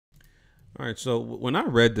All right. So when I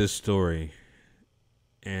read this story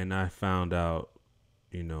and I found out,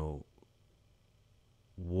 you know,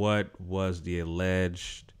 what was the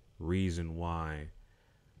alleged reason why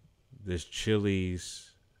this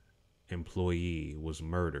Chili's employee was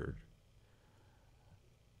murdered,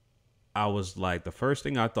 I was like, the first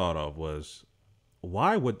thing I thought of was,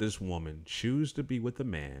 why would this woman choose to be with a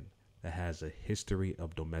man that has a history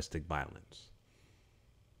of domestic violence?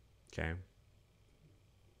 Okay.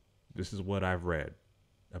 This is what I've read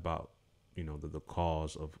about, the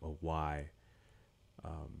cause of why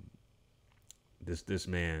this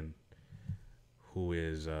man who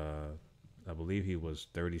is, I believe he was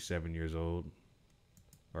 37 years old,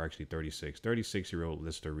 or actually 36-year-old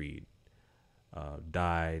Lister Reed,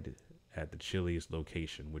 died at the Chili's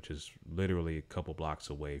location, which is literally a couple blocks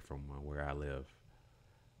away from where I live,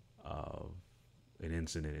 of an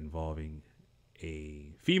incident involving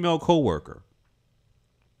a female coworker.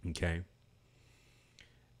 Okay.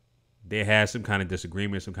 They had some kind of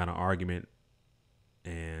disagreement, some kind of argument,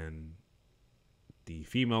 and the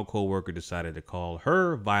female coworker decided to call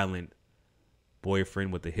her violent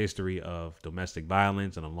boyfriend with a history of domestic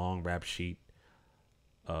violence and a long rap sheet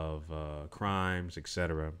of crimes,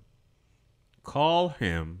 etc. Call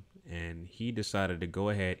him, and he decided to go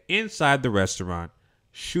ahead inside the restaurant,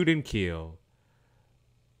 shoot and kill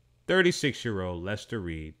 36-year-old Lester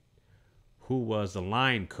Reed, who was the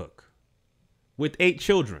line cook with 8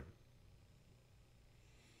 children.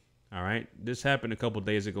 All right. This happened a couple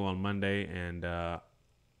days ago on Monday, and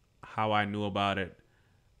how I knew about it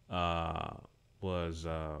uh, was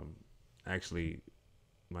actually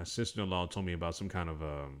my sister-in-law told me about some kind of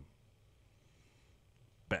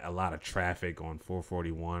a lot of traffic on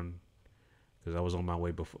 441 because I was on my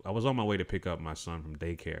way to pick up my son from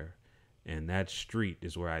daycare, and that street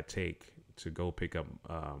is where I take to go pick up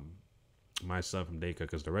my son from daycare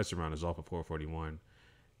because the restaurant is off of 441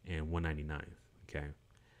 and 199th. Okay.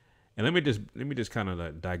 And let me just kind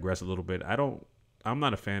of digress a little bit. I'm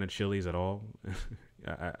not a fan of Chili's at all.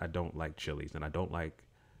 I don't like Chili's, and I don't like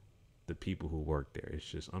the people who work there. It's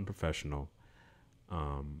just unprofessional.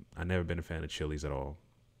 I never been a fan of Chili's at all,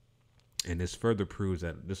 and this further proves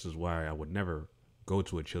that this is why I would never go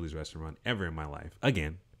to a Chili's restaurant ever in my life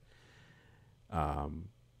again. Um,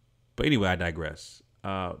 but anyway, I digress.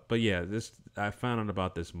 But yeah, this I found out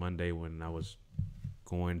about this Monday when I was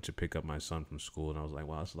going to pick up my son from school, and I was like,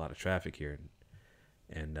 "Wow, there's a lot of traffic here."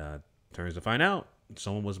 And turns to find out,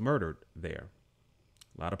 someone was murdered there.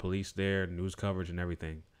 A lot of police there, news coverage, and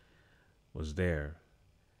everything was there.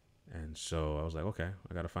 And so I was like, "Okay,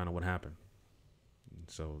 I got to find out what happened." And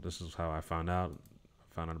so this is how I found out.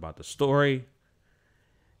 I found out about the story,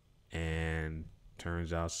 and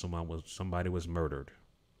turns out somebody was murdered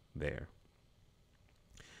there.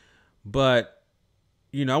 But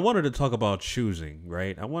I wanted to talk about choosing,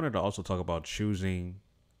 right? I wanted to also talk about choosing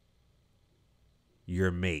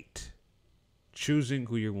your mate, choosing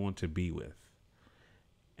who you're going to be with.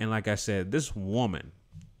 And like I said, this woman,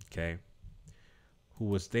 okay, who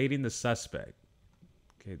was dating the suspect,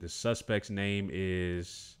 okay, the suspect's name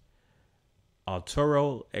is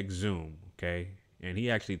Arturo Exum, okay, and he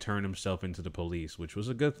actually turned himself into the police, which was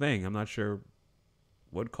a good thing. I'm not sure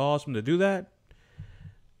what caused him to do that.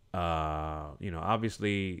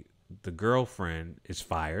 Obviously the girlfriend is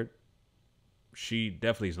fired. She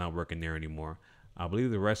definitely is not working there anymore. I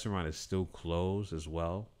believe the restaurant is still closed as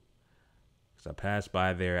well. Because I passed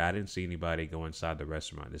by there, I didn't see anybody go inside the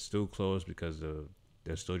restaurant. It's still closed because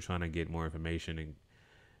they're still trying to get more information, and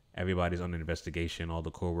everybody's under investigation, all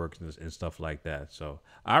the co-workers and stuff like that. So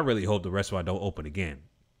I really hope the restaurant don't open again.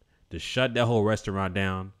 To shut that whole restaurant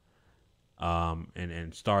down,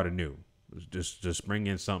 and start anew. Just bring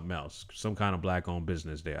in something else, some kind of black owned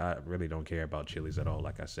business there. I really don't care about Chili's at all.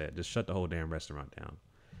 Like I said, just shut the whole damn restaurant down.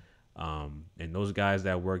 And those guys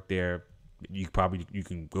that work there, you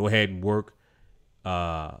can go ahead and work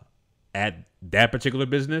at that particular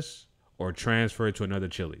business or transfer it to another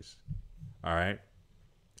Chili's. All right.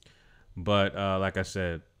 But like I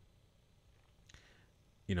said,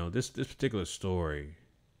 this particular story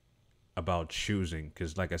about choosing,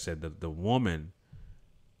 because like I said, the woman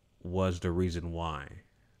was the reason why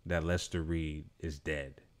that Lester Reed is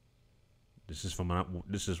dead. This is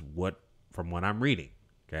what from what I'm reading.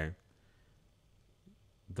 Okay,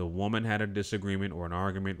 the woman had a disagreement or an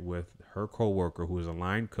argument with her coworker, who is a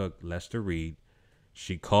line cook, Lester Reed.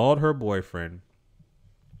 She called her boyfriend,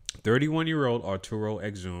 31-year-old Arturo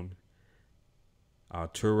Exum.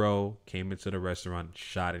 Arturo came into the restaurant,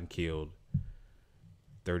 shot and killed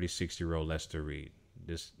 36-year-old Lester Reed.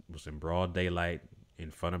 This was in broad daylight in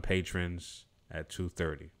front of patrons at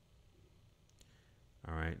 2:30.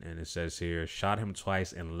 All right. And it says here, shot him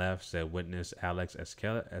twice and left, said witness Alex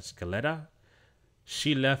Escaleta.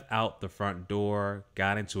 She left out the front door,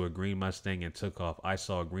 got into a green Mustang, and took off. I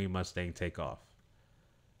saw a green Mustang take off.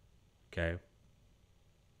 Okay.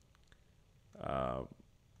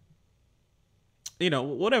 You know,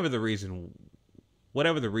 whatever the reason,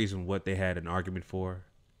 what they had an argument for,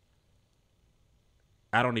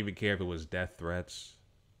 I don't even care if it was death threats.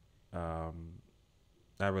 I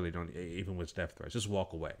really don't, even with death threats. Just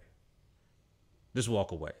walk away. Just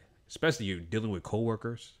walk away. Especially you dealing with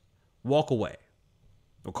coworkers. Walk away.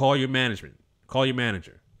 Or call your management. Call your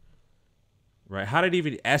manager. Right? How did it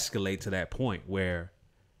even escalate to that point where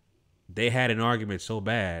they had an argument so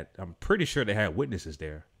bad? I'm pretty sure they had witnesses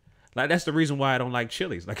there. Like, that's the reason why I don't like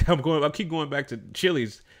Chili's. Like, I keep going back to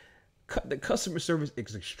Chili's. The customer service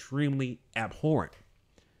is extremely abhorrent.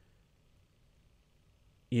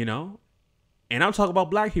 You know? And I'm talking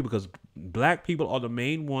about black people because black people are the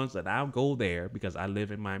main ones that I'll go there because I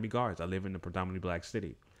live in Miami Gardens. I live in a predominantly black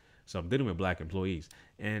city. So I'm dealing with black employees.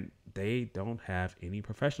 And they don't have any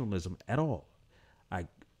professionalism at all.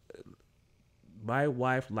 My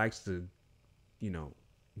wife likes to, you know,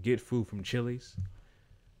 get food from Chili's.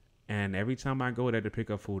 And every time I go there to pick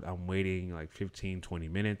up food, I'm waiting like 15, 20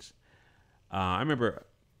 minutes. I remember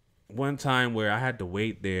one time where I had to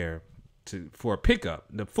wait there for a pickup.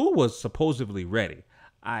 The food was supposedly ready.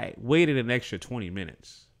 I waited an extra 20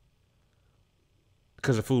 minutes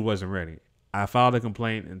because the food wasn't ready. I filed a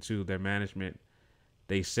complaint into their management.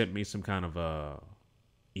 They sent me some kind of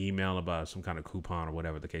email about some kind of coupon or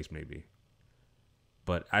whatever the case may be.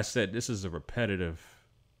 But I said this is a repetitive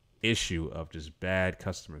issue of just bad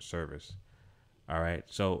customer service. All right.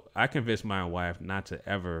 So I convinced my wife not to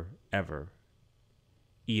ever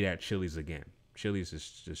eat at Chili's again. Chili's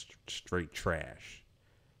is just straight trash.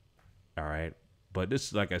 All right. But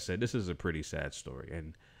this, like I said, this is a pretty sad story.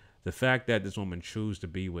 And the fact that this woman chose to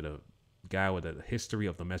be with a guy with a history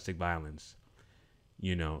of domestic violence,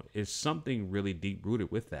 you know, is something really deep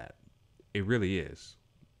rooted with that. It really is.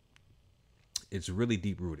 It's really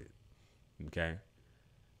deep rooted. Okay.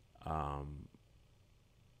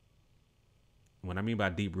 What I mean by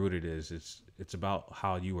deep rooted is it's about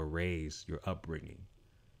how you were raised, your upbringing,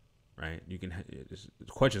 right? You can the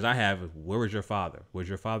questions I have is, where was your father? Was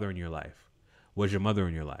your father in your life? Was your mother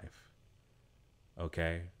in your life?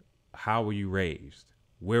 Okay. How were you raised?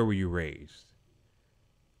 Where were you raised?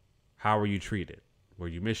 How were you treated? Were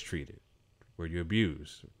you mistreated? Were you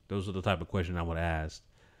abused? Those are the type of questions I would ask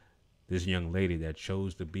this young lady that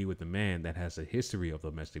chose to be with a man that has a history of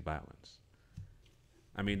domestic violence.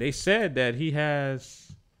 I mean, they said that he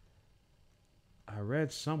has, I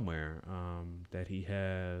read somewhere that he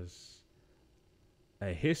has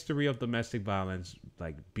a history of domestic violence,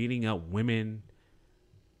 like beating up women,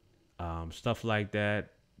 stuff like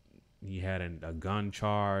that. He had a gun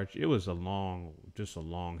charge. It was a long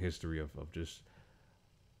history of just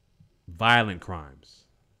violent crimes,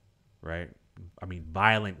 right? I mean,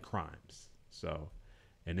 violent crimes. So,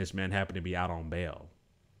 and this man happened to be out on bail.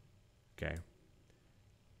 Okay.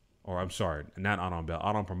 Or I'm sorry, not out on bail,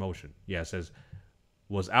 out on promotion. Yeah, it says,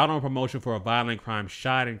 was out on promotion for a violent crime,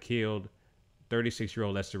 shot and killed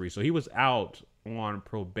 36-year-old Lester Reed. So he was out on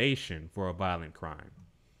probation for a violent crime.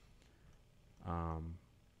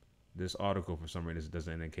 This article, for some reason,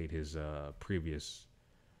 doesn't indicate his previous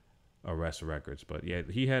arrest records. But yeah,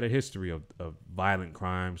 he had a history of violent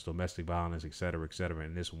crimes, domestic violence, et cetera, et cetera.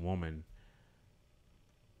 And this woman,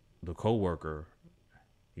 the co-worker,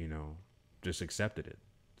 you know, just accepted it,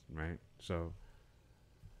 right? So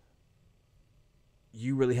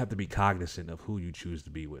you really have to be cognizant of who you choose to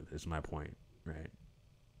be with, is my point, right?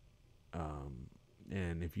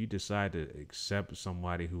 And if you decide to accept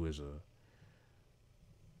somebody who is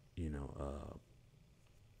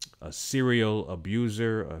a serial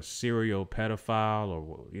abuser, a serial pedophile,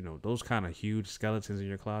 or, you know, those kind of huge skeletons in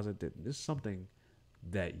your closet, this is something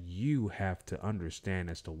that you have to understand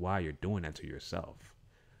as to why you're doing that to yourself.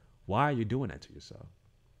 Why are you doing that to yourself?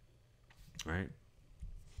 Right?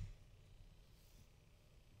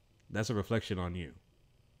 That's a reflection on you.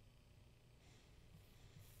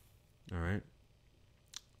 All right.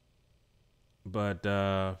 But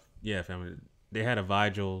yeah, family. They had a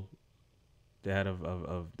vigil. They had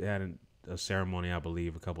a ceremony, I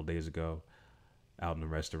believe, a couple days ago, out in the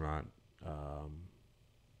restaurant,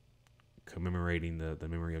 commemorating the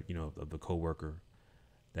memory of, you know, of the coworker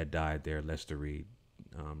that died there, Lester Reed.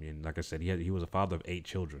 And like I said, he was a father of 8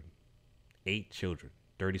 children. 8 children,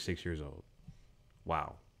 36 years old.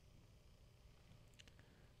 Wow.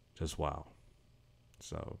 Just wow.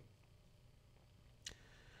 So,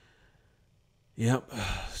 yep.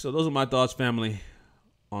 So those are my thoughts, family.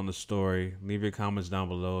 on the story. Leave your comments down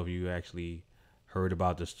below if you actually heard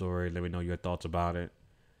about the story. Let me know your thoughts about it.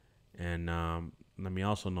 And let me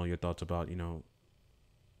also know your thoughts about,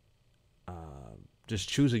 just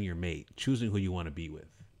choosing your mate, choosing who you want to be with,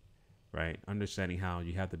 right? Understanding how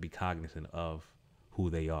you have to be cognizant of who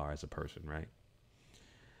they are as a person, right?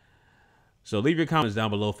 So leave your comments down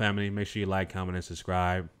below, family. Make sure you like, comment, and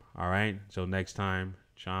subscribe. All right. Until next time,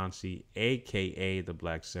 Chauncey, a.k.a. the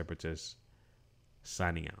Black Separatist,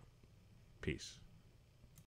 signing out. Peace.